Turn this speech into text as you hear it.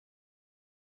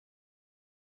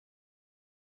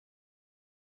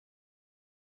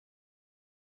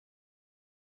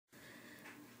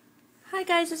Hi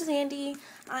guys, this is Andy.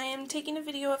 I am taking a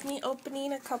video of me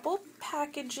opening a couple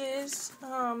packages.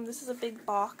 This is a big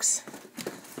box,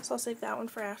 so I'll save that one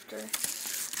for after.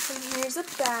 And here's a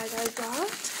bag I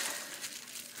got.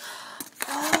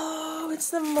 Oh, it's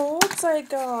the molds I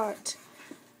got.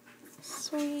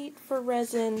 Sweet, for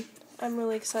resin. I'm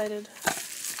really excited.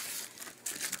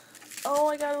 Oh,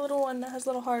 I got a little one that has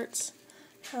little hearts.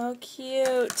 How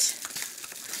cute.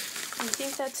 I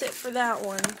think that's it for that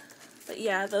one. But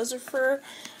yeah, those are for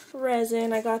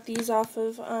resin. I got these off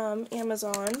of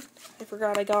Amazon. I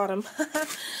forgot I got them.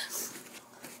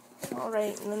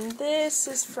 Alright, and then this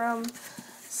is from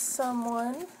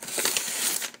someone.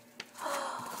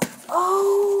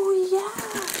 Oh, yeah!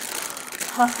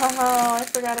 I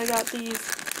forgot I got these.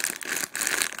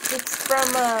 It's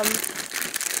from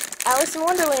Alice in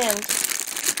Wonderland.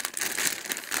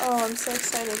 Oh, I'm so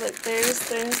excited. Look, there's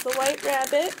the White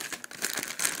Rabbit.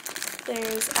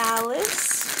 There's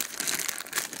Alice.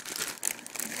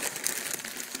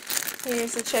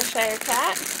 Here's the Cheshire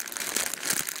Cat.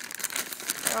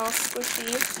 They're all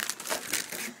squishy.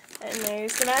 And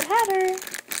there's the Mad Hatter.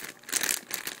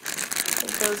 I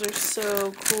think those are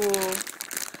so cool.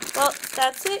 Well,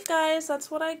 that's it, guys.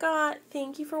 That's what I got.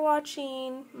 Thank you for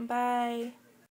watching. Bye.